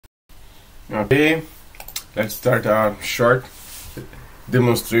Okay, let's start a short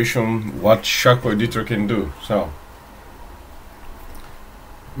demonstration what SHACL editor can do. So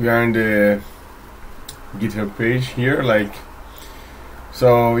we are in the GitHub page here,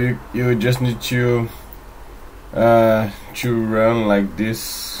 so you just need to run like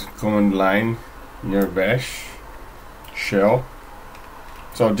this command line in your bash shell.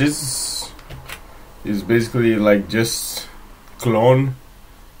 So this is basically like just clone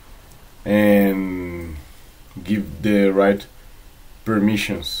and give the right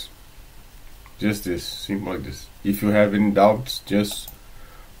permissions. Just this, simple like this. If you have any doubts, just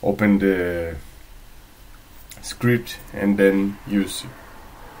open the script and then use it.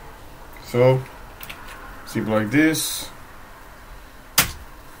 So simple like this.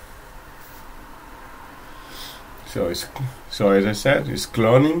 So as I said, it's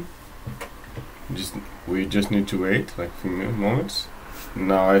cloning. We just need to wait like a few moments.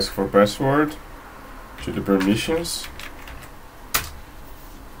 Now ask for password to the permissions.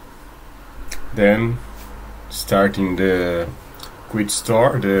 Then starting the quit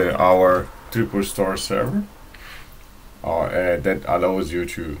store, our triple store server, that allows you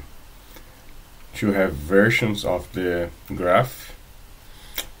to have versions of the graph.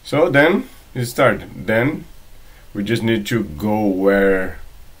 So then it started. Then we just need to go where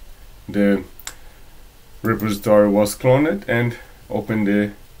the repository was cloned and open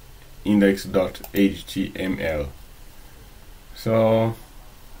the index.html. So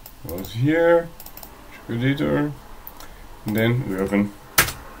goes here, editor, and then we open.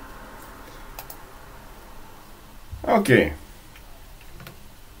 Okay,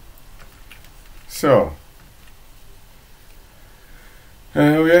 so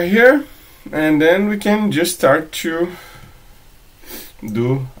we are here, and then we can just start to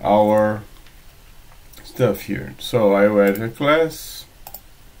do our stuff here. So I will add a class,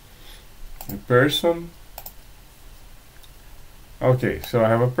 a person. Okay, so I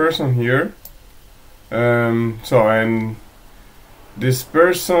have a person here. And this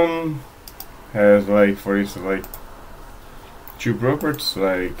person has, like, for instance, like two properties,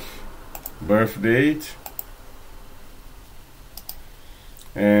 like birth date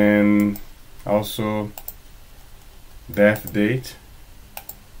and also death date.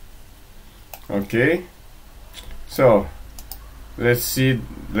 Okay, so let's say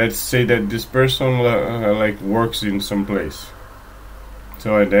that this person like works in some place.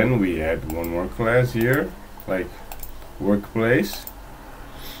 So and then we add one more class here, like workplace,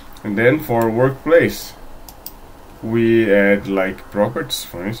 and then for workplace we add like properties,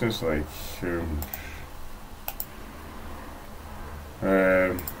 for instance, like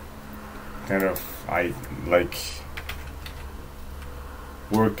kind of like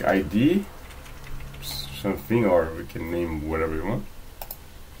work ID something, or we can name whatever you want,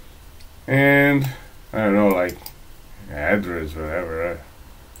 and I don't know, like address, whatever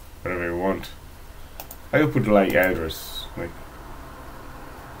you want. I will put like address, like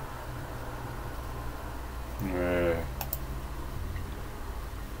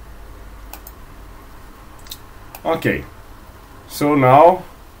okay. So now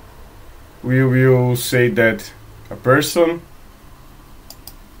we will say that a person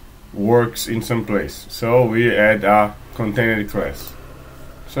works in some place. So we add a container class.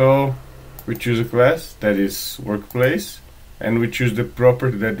 So we choose a class that is workplace, and we choose the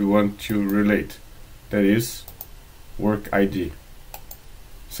property that we want to relate, that is work ID.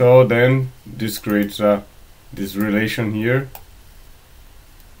 So then this creates this relation here.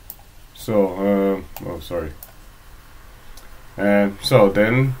 So so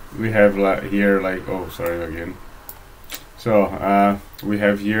then we have here like, oh sorry again. So we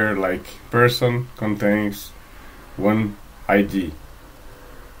have here like person contains one ID.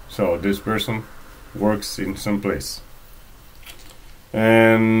 So this person works in some place.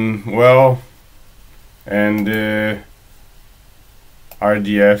 And well, and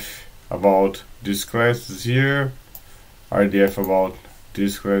RDF about this class is here, RDF about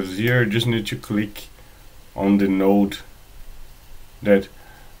this class is here. Just need to click on the node that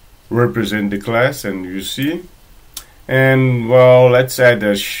represent the class and you see. And well, let's add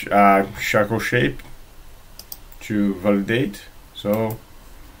a SHACL shape to validate. So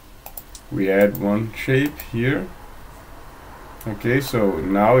we add one shape here. Okay, so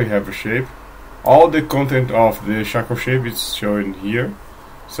now we have a shape. All the content of the SHACL shape is shown here.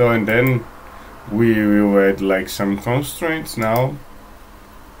 So and then we will add like some constraints now.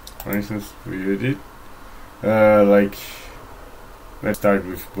 For instance, we edit like, let's start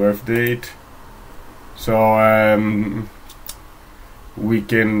with birth date. So we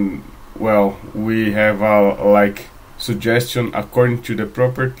can, well, we have like suggestion according to the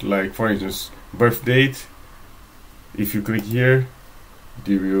property, like for instance birth date. If you click here,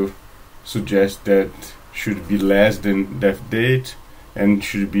 they will suggest that should be less than death date and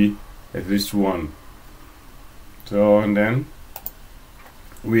should be at least 1. So, and then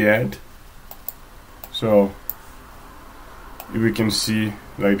we add, so we can see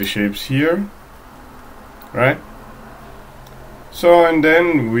like the shapes here, right? So, and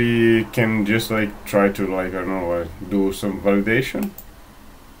then we can just like try to, like, I don't know, do some validation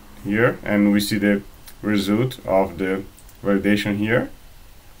here, and we see the result of the validation here.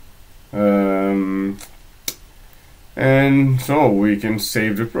 And so we can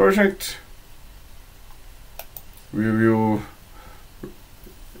save the project. We will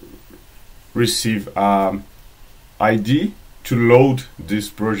receive ID to load this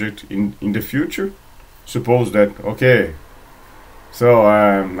project in the future. Suppose that, okay, so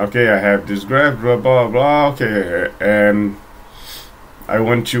okay, I have this graph, blah blah blah, okay, and I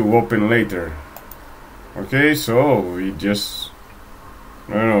want to open later. Okay, so we just,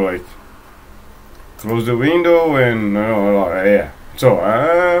 I don't know, like close the window and yeah. So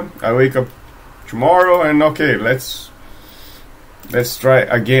I wake up tomorrow and okay, let's try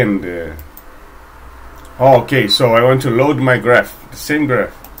again the. Oh, okay, so I want to load my graph, the same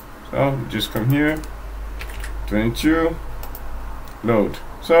graph. So just come here, 22, load.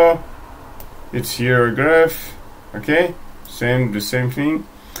 So it's here a graph, okay, the same thing.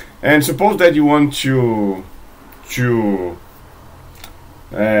 And suppose that you want to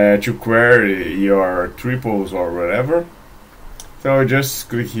query your triples or whatever. So just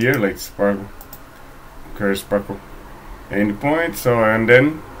click here, like SPARQL, query SPARQL endpoint. So, and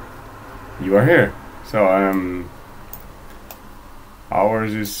then you are here. So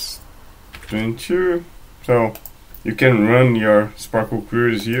ours is 22. So you can run your SPARQL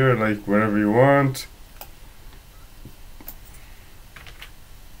queries here, like wherever you want.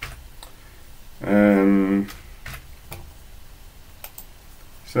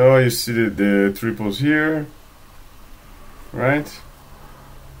 So you see the triples here, right?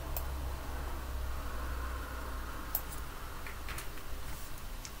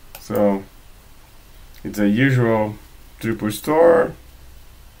 So it's a usual triple store,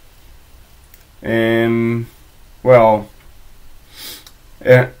 and well,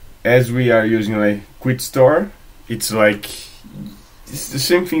 as we are using like quit store, it's like it's the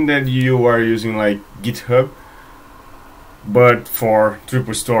same thing that you are using like GitHub, but for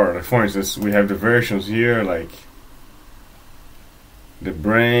triple store. Like for instance, we have the versions here, like the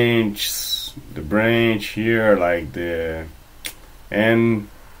branch here, like the, and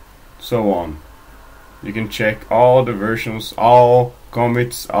so on. You can check all the versions, all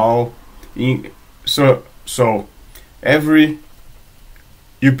commits, all in. So every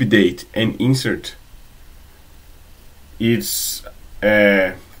update and insert is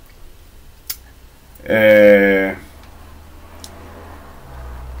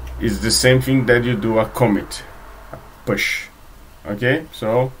is the same thing that you do a commit, a push. Okay,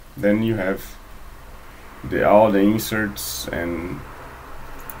 so then you have all the inserts and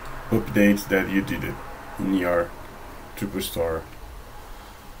updates that you did it in your triple store.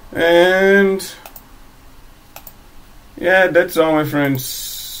 And yeah, that's all, my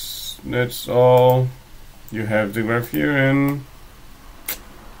friends. That's all. You have the graph here, and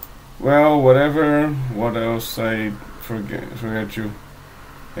well, whatever. What else I forget to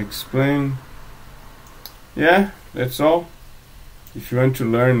explain? Yeah, that's all. If you want to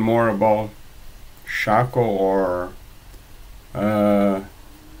learn more about SHACL or an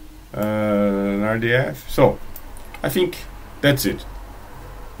RDF, so I think that's it.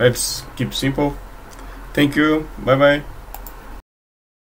 Let's keep simple. Thank you. Bye bye.